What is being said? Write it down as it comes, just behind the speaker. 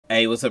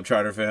Hey, what's up,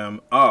 Charter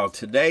fam? Oh,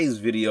 today's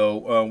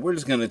video, we're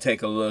just going to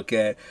take a look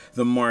at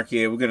the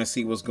market. We're going to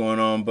see what's going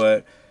on,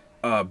 but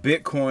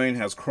Bitcoin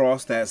has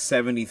crossed that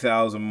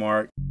 70,000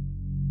 mark.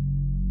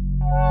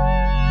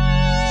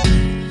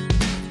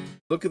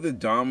 Look at the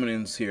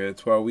dominance here.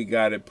 That's why we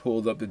got it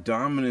pulled up. The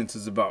dominance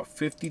is about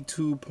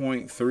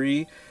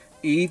 52.3.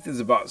 ETH is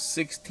about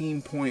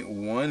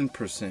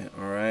 16.1%.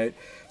 All right,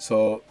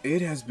 so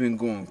it has been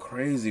going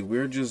crazy.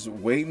 We're just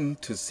waiting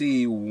to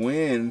see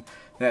when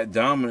that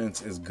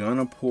dominance is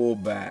gonna pull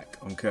back.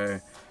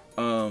 Okay,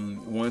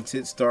 once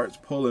it starts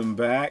pulling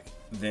back,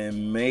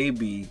 then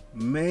maybe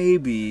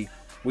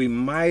we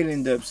might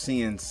end up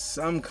seeing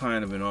some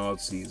kind of an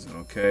alt season.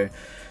 Okay,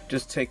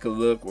 just take a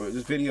look.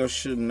 This video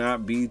should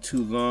not be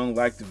too long.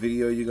 Like the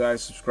video, you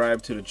guys,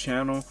 subscribe to the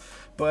channel.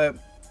 But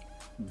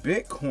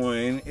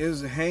Bitcoin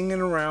is hanging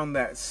around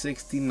that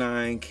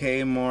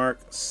 69K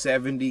mark,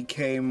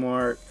 70K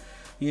mark.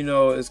 You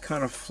know, it's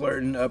kind of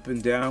flirting up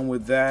and down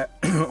with that.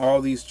 All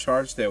these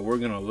charts that we're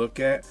going to look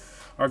at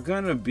are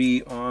going to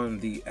be on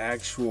the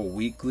actual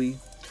weekly.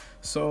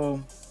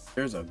 So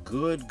there's a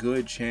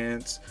good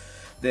chance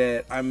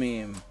that, I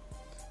mean,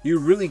 you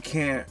really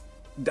can't,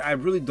 I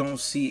really don't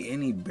see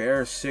any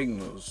bear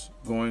signals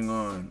going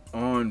on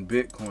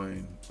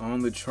Bitcoin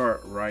on the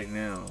chart right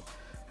now.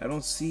 I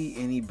don't see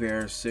any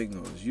bear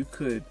signals. You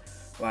could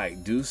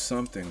like do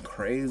something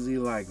crazy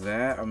like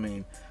that. I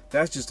mean,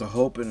 that's just a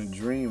hope and a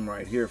dream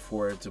right here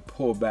for it to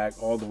pull back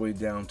all the way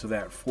down to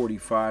that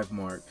 45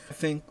 mark. I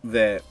think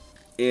that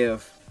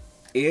if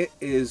it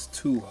is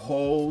to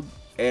hold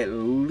at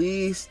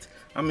least,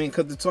 I mean,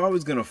 because it's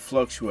always going to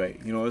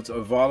fluctuate. You know, it's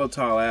a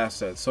volatile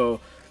asset.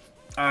 So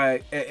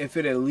if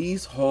it at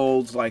least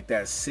holds like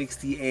that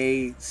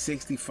 68,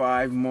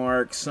 65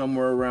 mark,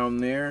 somewhere around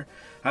there,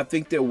 I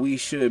think that we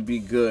should be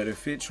good.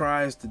 If it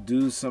tries to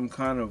do some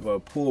kind of a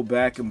pull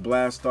back and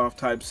blast off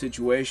type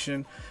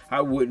situation,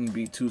 I wouldn't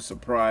be too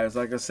surprised.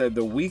 Like I said,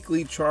 the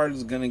weekly chart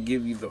is going to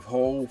give you the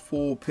whole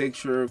full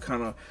picture,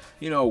 kind of,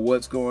 you know,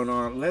 what's going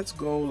on. Let's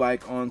go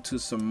like onto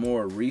some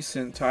more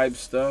recent type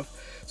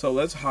stuff. So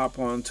let's hop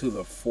onto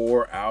the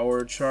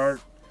 4-hour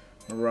chart.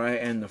 All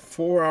right, and the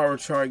 4-hour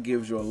chart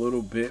gives you a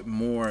little bit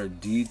more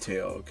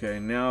detail. Okay,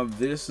 now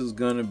this is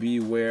going to be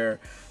where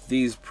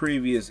these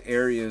previous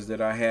areas that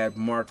I had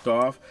marked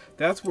off,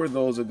 that's where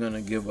those are going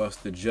to give us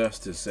the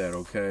justice at.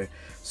 Okay,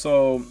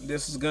 so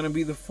this is going to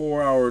be the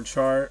 4-hour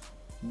chart.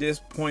 This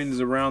point is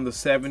around the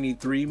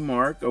 73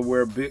 mark of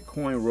where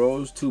Bitcoin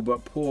rose to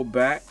but pulled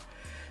back.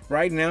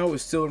 Right now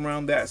it's still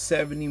around that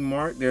 70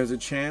 mark. There's a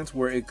chance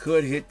where it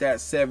could hit that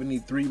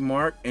 73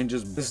 mark and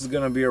just, this is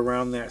going to be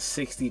around that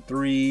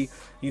 63,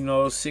 you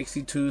know,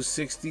 62,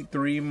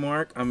 63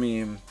 mark. I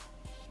mean,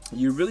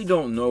 you really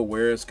don't know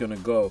where it's going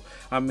to go.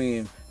 I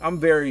mean, I'm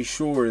very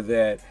sure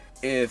that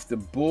if the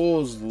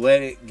bulls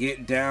let it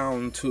get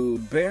down to,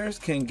 bears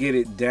can get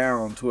it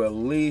down to at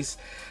least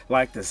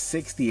like the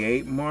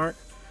 68 mark.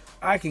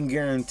 I can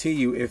guarantee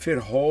you if it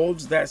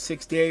holds that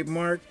 68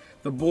 mark,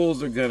 the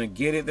bulls are gonna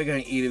get it. They're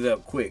gonna eat it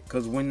up quick,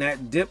 because when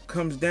that dip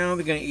comes down,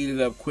 they're gonna eat it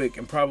up quick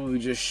and probably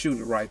just shoot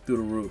it right through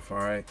the roof. All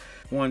right,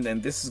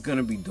 and this is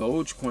gonna be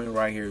Dogecoin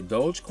right here.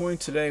 Dogecoin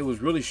today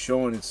was really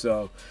showing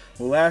itself.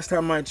 Well, last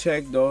time I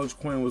checked,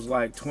 Dogecoin was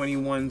like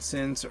 21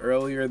 cents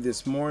earlier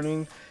this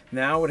morning.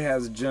 Now it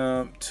has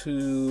jumped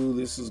to,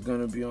 this is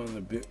gonna be on the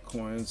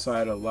Bitcoin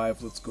side of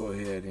life. Let's go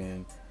ahead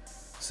and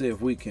see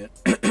if we can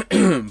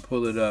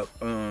pull it up.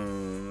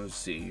 Let's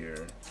see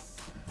here.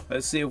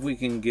 Let's see if we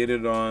can get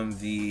it on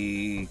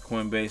the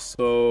Coinbase.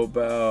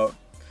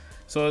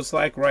 So it's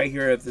like right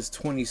here at this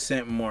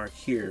 20-cent mark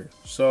here.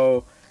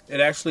 So it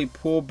actually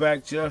pulled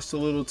back just a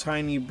little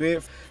tiny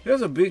bit.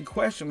 There's a big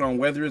question on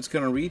whether it's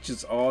going to reach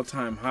its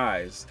all-time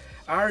highs.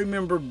 I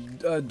remember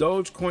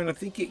Dogecoin, I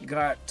think it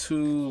got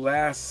to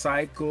last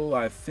cycle,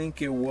 I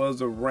think it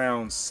was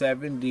around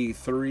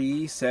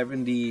 73,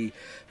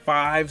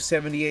 75,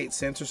 78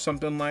 cents or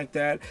something like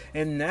that.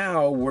 And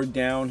now we're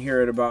down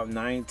here at about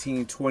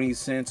 19, 20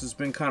 cents. It's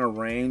been kind of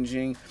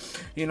ranging.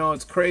 You know,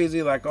 it's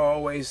crazy. Like I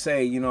always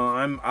say, you know,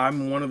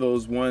 I'm one of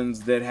those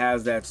ones that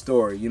has that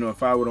story. You know,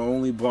 if I would have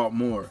only bought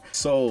more,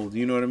 sold,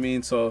 you know what I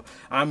mean? So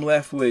I'm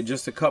left with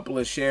just a couple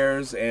of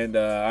shares, and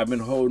I've been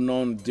holding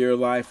on dear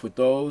life with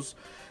those.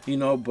 You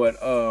know, but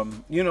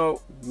you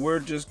know, we're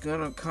just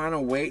gonna kind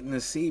of wait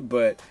and see.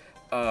 But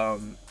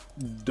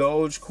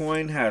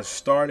Dogecoin has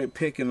started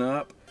picking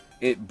up.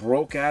 It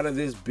broke out of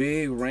this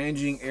big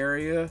ranging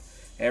area.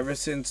 Ever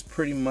since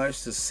pretty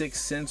much the 6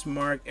 cents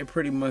mark, it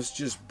pretty much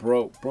just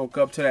broke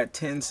up to that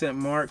 10-cent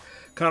mark,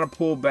 kind of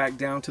pulled back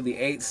down to the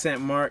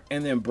 8-cent mark,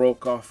 and then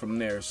broke off from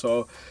there.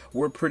 So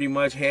we're pretty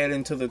much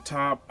heading to the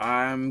top.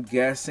 I'm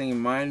guessing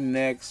my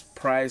next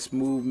price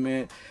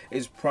movement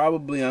is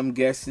probably, I'm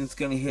guessing it's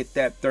going to hit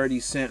that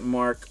 30-cent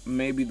mark,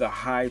 maybe the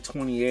high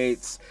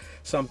 28s,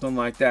 something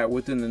like that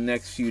within the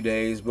next few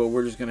days. But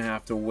we're just going to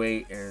have to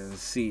wait and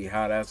see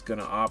how that's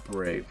going to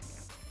operate.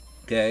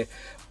 Okay,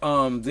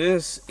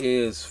 this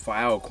is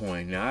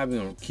Filecoin. Now I've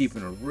been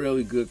keeping a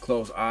really good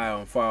close eye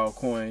on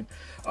Filecoin.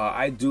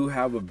 I do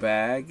have a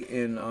bag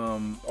in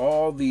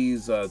all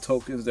these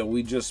tokens that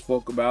we just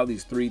spoke about,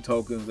 these 3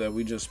 tokens that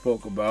we just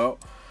spoke about.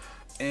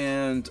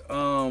 And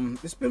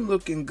it's been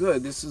looking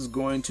good. This is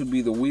going to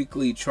be the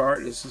weekly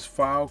chart. This is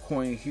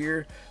Filecoin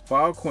here.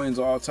 Filecoin's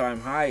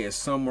all-time high is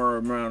somewhere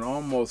around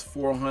almost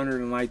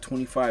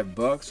 425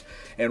 bucks,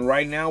 and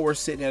right now we're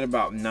sitting at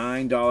about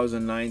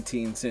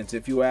 $9.19.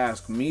 If you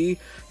ask me,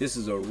 this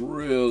is a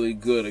really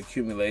good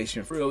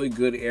accumulation, really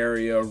good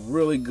area,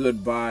 really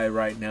good buy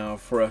right now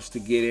for us to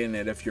get in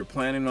it. If you're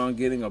planning on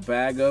getting a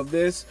bag of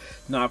this,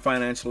 not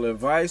financial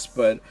advice,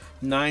 but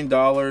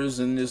 $9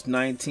 in this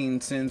 19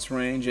 cents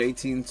range,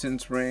 18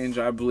 cents range,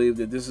 I believe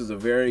that this is a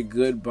very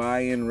good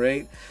buy-in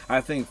rate.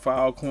 I think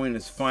Filecoin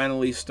is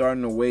finally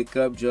starting to wake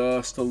up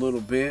just a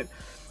little bit,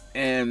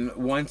 and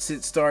once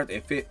it starts,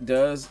 if it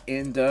does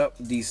end up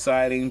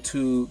deciding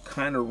to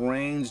kind of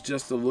range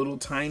just a little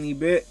tiny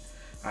bit,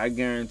 I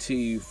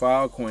guarantee you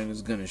Filecoin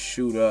is going to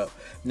shoot up.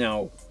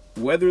 Now,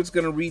 whether it's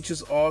going to reach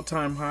its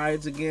all-time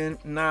highs again,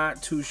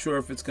 not too sure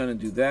if it's going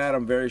to do that.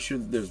 I'm very sure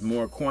that there's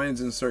more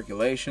coins in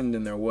circulation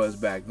than there was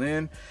back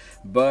then,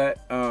 but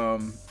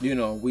you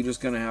know, we're just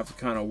going to have to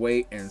kind of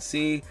wait and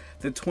see.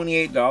 The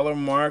 $28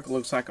 mark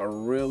looks like a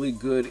really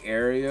good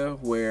area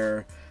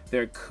where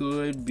there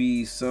could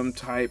be some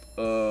type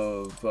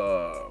of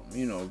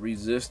you know,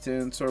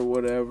 resistance or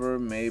whatever,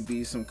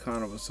 maybe some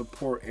kind of a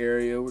support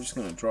area. We're just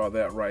going to draw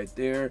that right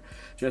there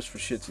just for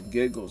shits and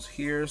giggles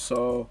here.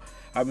 So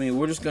I mean,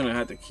 we're just gonna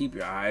have to keep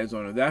your eyes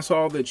on it. That's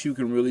all that you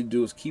can really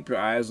do, is keep your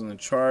eyes on the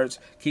charts,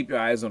 keep your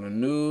eyes on the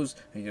news,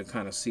 and you'll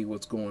kind of see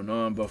what's going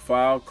on. But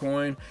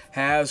Filecoin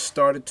has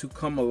started to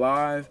come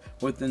alive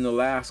within the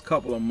last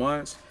couple of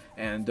months,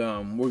 and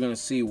we're gonna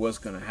see what's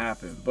gonna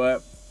happen.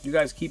 But you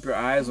guys keep your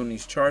eyes on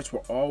these charts. We're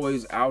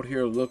always out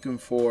here looking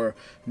for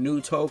new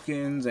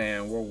tokens,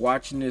 and we're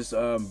watching this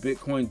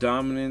Bitcoin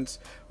dominance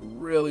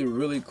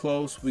really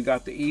close. We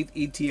got the ETH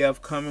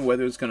ETF coming.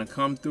 Whether it's going to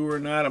come through or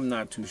not, I'm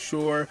not too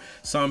sure.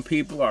 Some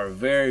people are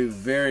very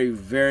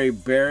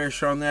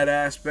bearish on that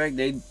aspect.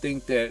 They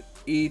think that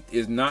ETH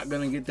is not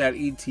going to get that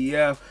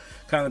ETF,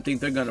 kind of think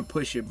they're going to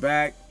push it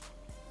back.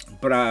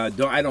 But I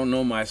don't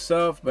know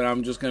myself, but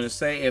I'm just going to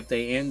say, if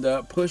they end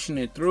up pushing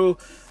it through,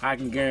 I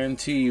can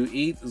guarantee you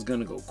ETH is going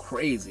to go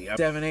crazy. $7,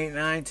 $8,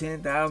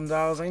 $9,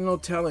 $10,000, ain't no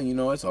telling. You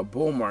know, it's a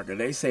bull market.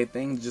 They say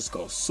things just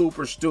go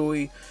super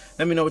stewy.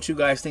 Let me know what you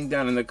guys think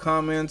down in the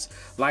comments.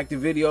 Like the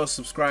video,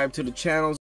 subscribe to the channel.